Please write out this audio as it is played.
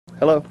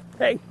Hello.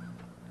 Hey.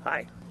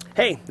 Hi.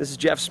 Hey, this is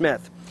Geoff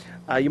Smith.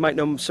 You might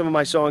know some of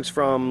my songs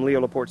from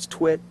Leo Laporte's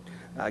Twit,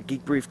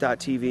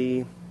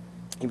 geekbrief.tv,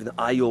 even the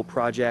IUL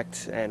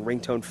Project, and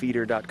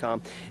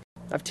ringtonefeeder.com.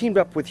 I've teamed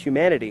up with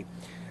Humanety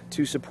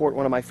to support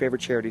one of my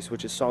favorite charities,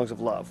 which is Songs of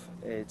Love.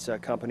 It's a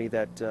company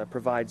that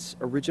provides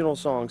original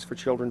songs for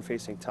children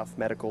facing tough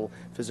medical,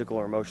 physical,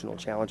 or emotional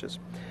challenges.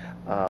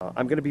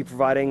 I'm going to be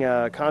providing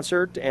a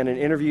concert and an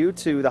interview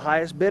to the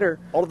highest bidder.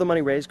 All of the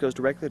money raised goes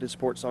directly to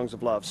support Songs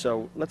of Love,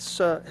 so let's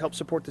help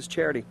support this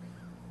charity.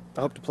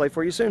 I hope to play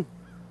for you soon.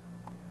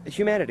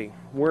 Humanity,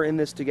 we're in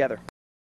this together.